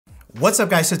What's up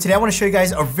guys? So today I want to show you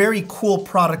guys a very cool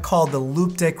product called the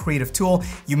Loupedeck Creative Tool.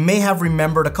 You may have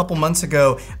remembered a couple months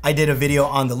ago, I did a video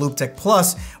on the Loupedeck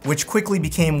Plus, which quickly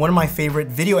became one of my favorite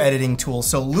video editing tools.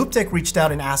 So Loupedeck reached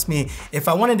out and asked me if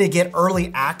I wanted to get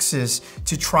early access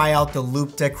to try out the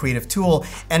Loupedeck Creative Tool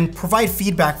and provide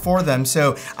feedback for them.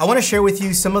 So I want to share with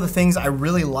you some of the things I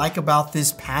really like about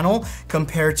this panel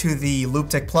compared to the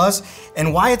Loupedeck Plus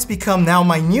and why it's become now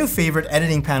my new favorite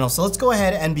editing panel. So let's go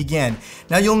ahead and begin.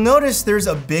 Now you'll notice there's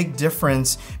a big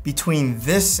difference between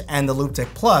this and the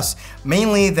Loupedeck Plus,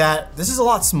 mainly that this is a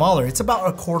lot smaller. It's about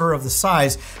a quarter of the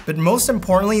size, but most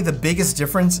importantly, the biggest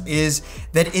difference is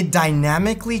that it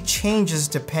dynamically changes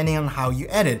depending on how you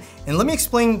edit. And let me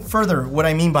explain further what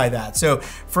I mean by that. So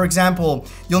for example,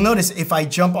 you'll notice if I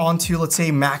jump onto, let's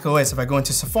say Mac OS, if I go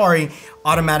into Safari,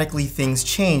 automatically things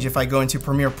change. If I go into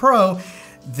Premiere Pro,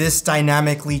 this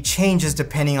dynamically changes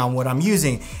depending on what I'm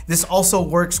using. This also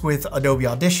works with Adobe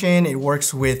Audition, it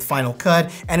works with Final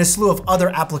Cut, and a slew of other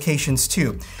applications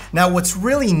too. Now what's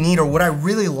really neat, or what I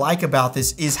really like about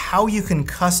this, is how you can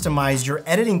customize your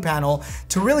editing panel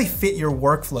to really fit your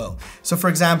workflow. So for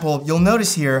example, you'll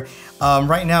notice here,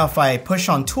 right now if I push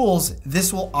on Tools,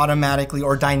 this will automatically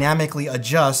or dynamically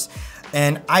adjust.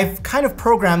 And I've kind of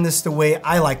programmed this the way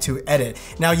I like to edit.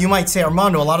 Now you might say,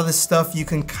 Armando, a lot of this stuff you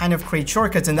can kind of create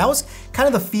shortcuts, and that was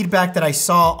kind of the feedback that I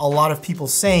saw a lot of people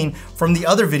saying from the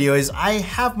other video is I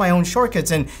have my own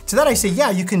shortcuts, and to that I say,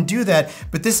 yeah, you can do that,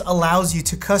 but this allows you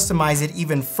to customize it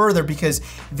even further because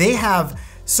they have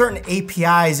certain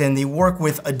APIs and they work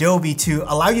with Adobe to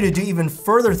allow you to do even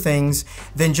further things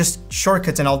than just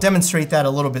shortcuts, and I'll demonstrate that a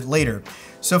little bit later.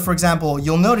 So for example,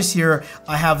 you'll notice here,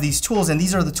 I have these tools, and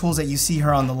these are the tools that you see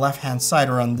here on the left-hand side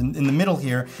or in the middle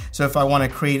here. So if I wanna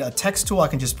create a text tool, I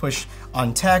can just push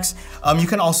on text. You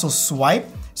can also swipe.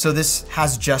 So this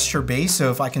has gesture base, so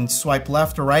if I can swipe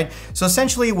left or right. So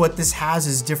essentially what this has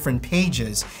is different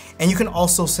pages. And you can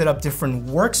also set up different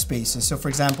workspaces. So for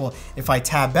example, if I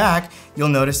tab back, you'll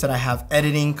notice that I have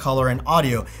editing, color, and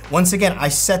audio. Once again, I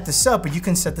set this up, but you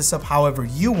can set this up however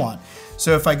you want.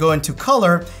 So if I go into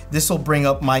color, this will bring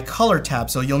up my color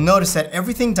tab. So you'll notice that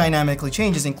everything dynamically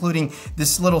changes, including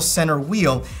this little center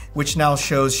wheel, which now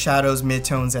shows shadows,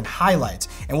 midtones, and highlights.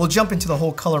 And we'll jump into the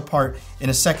whole color part in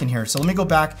a second here. So let me go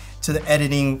back to the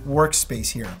editing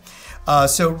workspace here.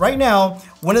 So right now,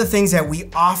 one of the things that we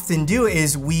often do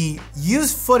is we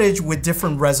use footage with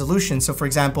different resolutions. So for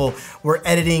example, we're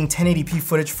editing 1080p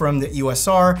footage from the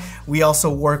USR. We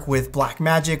also work with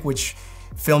Blackmagic, which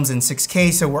films in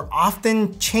 6K, so we're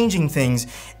often changing things.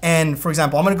 And for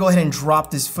example, I'm gonna go ahead and drop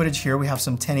this footage here. We have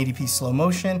some 1080p slow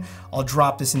motion. I'll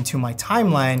drop this into my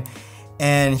timeline,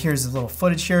 and here's the little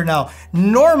footage here. Now,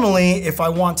 normally, if I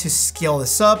want to scale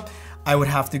this up, I would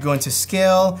have to go into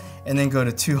scale and then go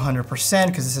to 200%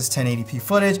 because this is 1080p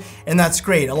footage, and that's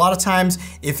great. A lot of times,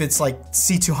 if it's like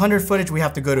C200 footage, we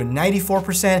have to go to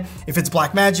 94%. If it's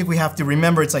Blackmagic, we have to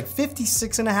remember it's like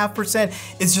 56.5%.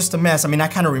 It's just a mess. I mean, I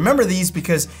kind of remember these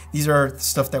because these are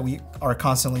stuff that we are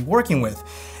constantly working with.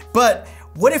 But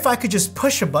what if I could just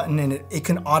push a button and it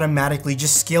can automatically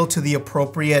just scale to the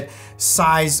appropriate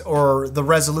size or the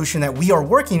resolution that we are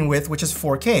working with, which is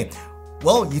 4K?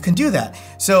 Well, you can do that.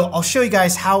 So I'll show you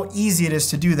guys how easy it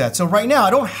is to do that. So right now I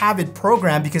don't have it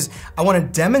programmed because I want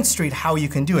to demonstrate how you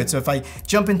can do it. So if I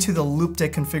jump into the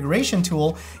Loupedeck configuration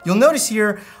tool, you'll notice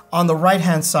here on the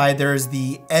right-hand side, there's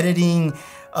the editing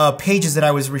pages that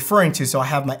I was referring to. So I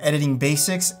have my editing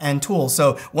basics and tools.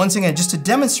 So once again, just to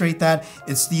demonstrate that,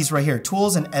 it's these right here,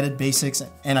 tools and edit basics,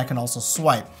 and I can also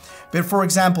swipe. But for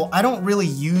example, I don't really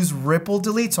use ripple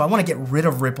delete, so I wanna get rid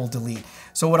of ripple delete.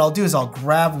 So what I'll do is I'll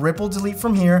grab ripple delete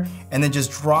from here and then just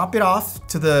drop it off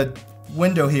to the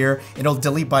window here, it'll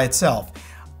delete by itself.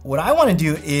 What I wanna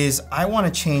do is I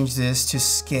wanna change this to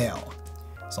scale.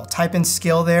 So I'll type in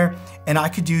scale there, and I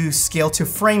could do scale to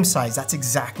frame size. That's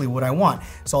exactly what I want.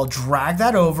 So I'll drag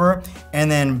that over,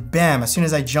 and then bam, as soon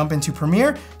as I jump into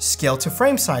Premiere, scale to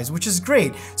frame size, which is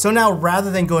great. So now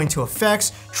rather than going to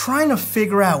effects, trying to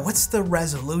figure out what's the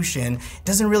resolution, it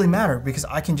doesn't really matter because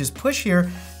I can just push here,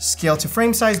 scale to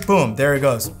frame size, boom, there it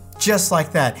goes. Just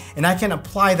like that. And I can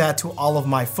apply that to all of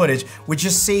my footage, which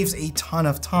just saves a ton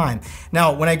of time.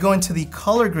 Now, when I go into the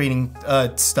color grading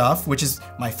stuff, which is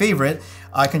my favorite,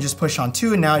 I can just push on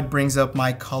 2 and now it brings up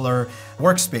my color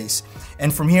workspace.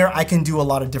 And from here, I can do a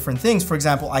lot of different things. For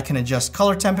example, I can adjust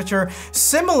color temperature,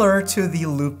 similar to the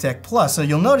Loupedeck Plus. So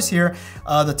you'll notice here,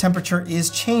 the temperature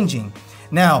is changing.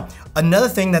 Now, another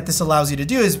thing that this allows you to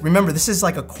do is, remember, this is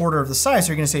like a quarter of the size.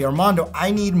 So you're gonna say, Armando,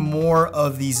 I need more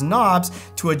of these knobs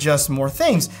to adjust more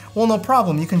things. Well, no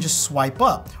problem, you can just swipe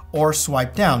up or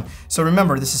swipe down. So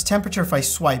remember, this is temperature. If I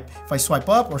swipe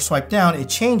up or swipe down, it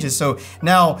changes. So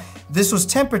now this was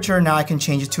temperature, now I can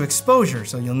change it to exposure.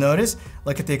 So you'll notice,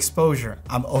 look at the exposure.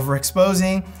 I'm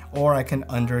overexposing or I can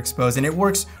underexpose, and it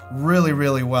works really,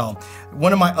 really well.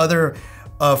 One of my other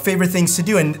favorite things to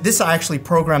do, and this I actually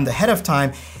programmed ahead of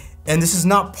time, and this is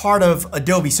not part of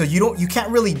Adobe, so you can't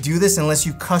really do this unless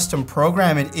you custom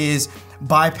program it, is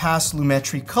bypass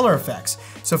Lumetri color effects.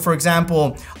 So for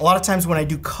example, a lot of times when I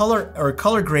do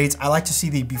color grades, I like to see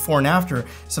the before and after.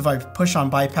 So if I push on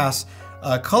bypass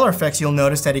color effects, you'll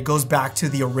notice that it goes back to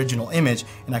the original image,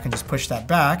 and I can just push that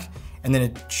back, and then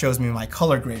it shows me my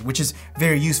color grade, which is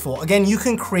very useful. Again, you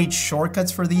can create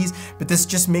shortcuts for these, but this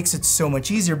just makes it so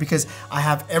much easier because I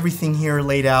have everything here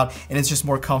laid out and it's just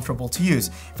more comfortable to use.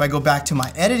 If I go back to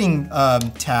my editing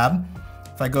tab,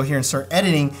 if I go here and start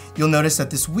editing, you'll notice that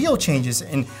this wheel changes.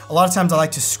 And a lot of times I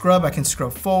like to scrub. I can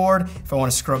scrub forward. If I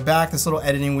want to scrub back, this little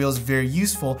editing wheel is very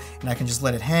useful, and I can just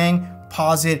let it hang,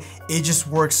 pause it. It just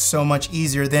works so much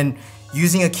easier than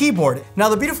using a keyboard. Now,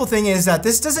 the beautiful thing is that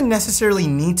this doesn't necessarily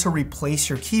need to replace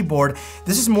your keyboard.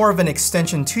 This is more of an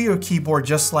extension to your keyboard,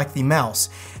 just like the mouse.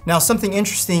 Now, something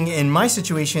interesting in my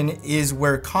situation is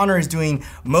where Connor is doing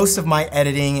most of my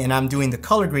editing and I'm doing the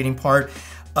color grading part.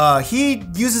 He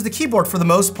uses the keyboard for the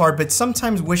most part, but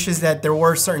sometimes wishes that there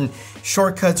were certain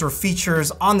shortcuts or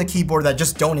features on the keyboard that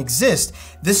just don't exist.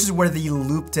 This is where the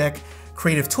Loupedeck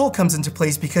creative tool comes into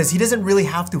place, because he doesn't really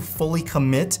have to fully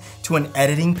commit to an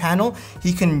editing panel.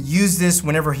 He can use this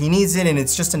whenever he needs it, and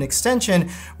it's just an extension,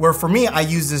 where for me, I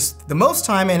use this the most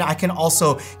time, and I can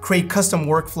also create custom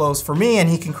workflows for me, and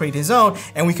he can create his own,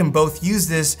 and we can both use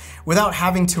this without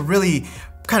having to really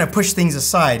kind of push things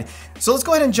aside. So let's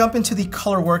go ahead and jump into the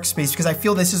color workspace, because I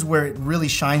feel this is where it really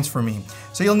shines for me.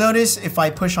 So you'll notice if I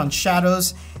push on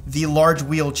shadows, the large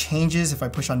wheel changes. If I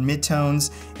push on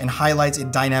midtones and highlights,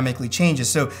 it dynamically changes.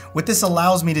 So what this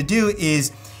allows me to do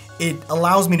is it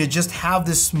allows me to just have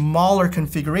this smaller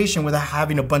configuration without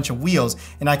having a bunch of wheels.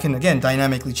 And I can, again,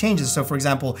 dynamically change this. So for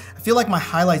example, I feel like my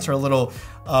highlights are a little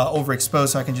overexposed,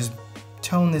 so I can just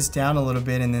tone this down a little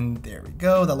bit, and then there we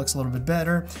go, that looks a little bit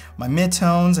better. My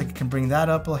midtones, I can bring that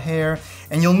up a hair,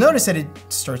 and you'll notice that it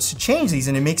starts to change these,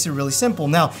 and it makes it really simple.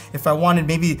 Now, if I wanted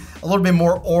maybe a little bit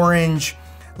more orange,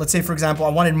 let's say for example, I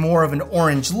wanted more of an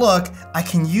orange look, I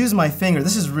can use my finger.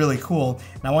 This is really cool,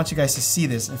 and I want you guys to see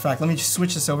this. In fact, let me just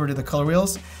switch this over to the color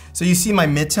wheels. So you see my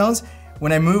midtones?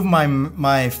 When I move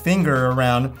my finger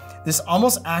around, this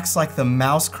almost acts like the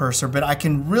mouse cursor, but I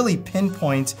can really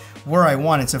pinpoint where I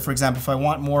want it. So for example, if I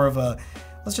want more of a,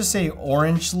 let's just say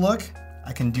orange look,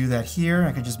 I can do that here.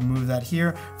 I can just move that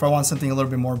here. If I want something a little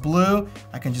bit more blue,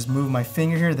 I can just move my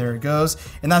finger here, there it goes.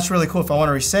 And that's really cool. If I want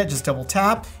to reset, just double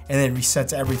tap and then it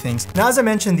resets everything. Now, as I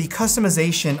mentioned, the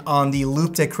customization on the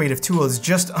Loupedeck Creative Tool is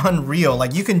just unreal.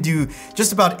 Like, you can do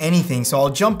just about anything. So I'll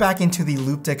jump back into the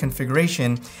Loupedeck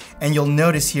configuration, and you'll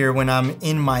notice here when I'm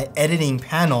in my editing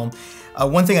panel,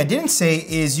 one thing I didn't say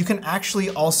is you can actually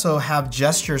also have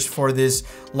gestures for this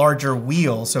larger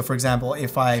wheel. So for example,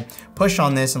 if I push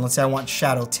on this and let's say I want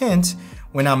shadow tint,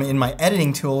 when I'm in my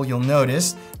editing tool, you'll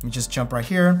notice, let me just jump right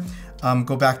here,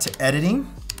 go back to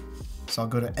editing. So I'll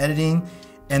go to editing,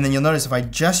 and then you'll notice if I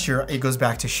gesture, it goes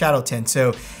back to shadow tint.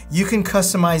 So you can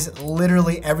customize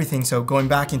literally everything. So going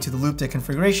back into the Loupedeck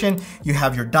configuration, you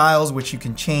have your dials, which you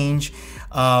can change.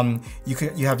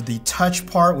 You have the touch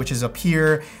part, which is up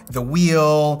here, the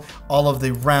wheel, all of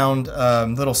the round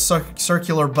little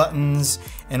circular buttons,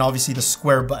 and obviously the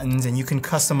square buttons, and you can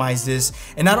customize this.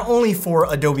 And not only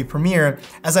for Adobe Premiere,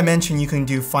 as I mentioned, you can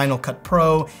do Final Cut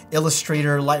Pro,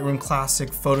 Illustrator, Lightroom Classic,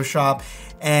 Photoshop,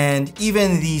 and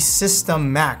even the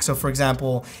System Mac. So for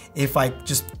example, if I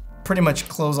just pretty much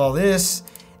close all this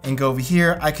and go over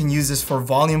here, I can use this for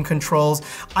volume controls.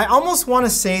 I almost want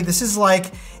to say this is like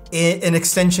an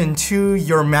extension to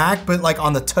your Mac, but like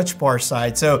on the touch bar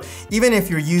side. So even if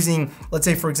you're using, let's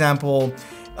say for example,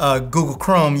 Google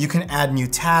Chrome, you can add new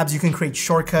tabs, you can create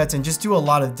shortcuts, and just do a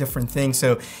lot of different things.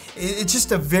 So it's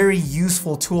just a very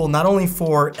useful tool, not only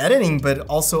for editing, but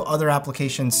also other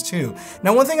applications too.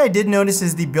 Now, one thing I did notice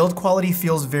is the build quality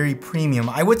feels very premium.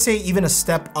 I would say even a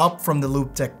step up from the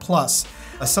Loupedeck Plus.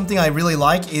 Something I really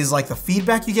like is like the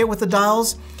feedback you get with the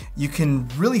dials. You can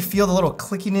really feel the little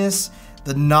clickiness,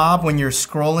 the knob when you're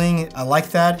scrolling. I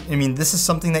like that. I mean, this is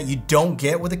something that you don't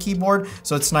get with a keyboard,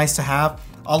 so it's nice to have.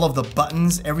 All of the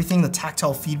buttons, everything, the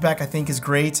tactile feedback I think is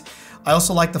great. I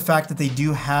also like the fact that they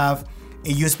do have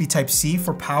a USB Type-C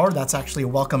for power. That's actually a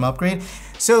welcome upgrade.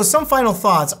 So some final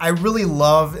thoughts. I really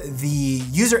love the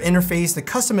user interface, the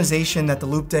customization that the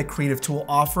Loupedeck Creative Tool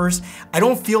offers. I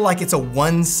don't feel like it's a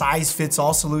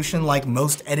one-size-fits-all solution like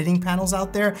most editing panels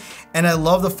out there. And I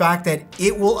love the fact that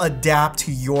it will adapt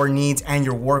to your needs and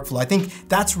your workflow. I think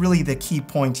that's really the key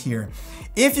point here.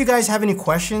 If you guys have any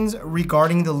questions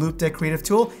regarding the Loupedeck Creative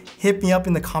Tool, hit me up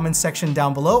in the comments section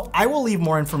down below. I will leave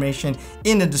more information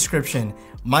in the description.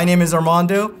 My name is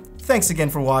Armando. Thanks again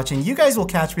for watching. You guys will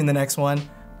catch me in the next one.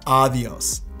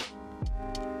 Adios.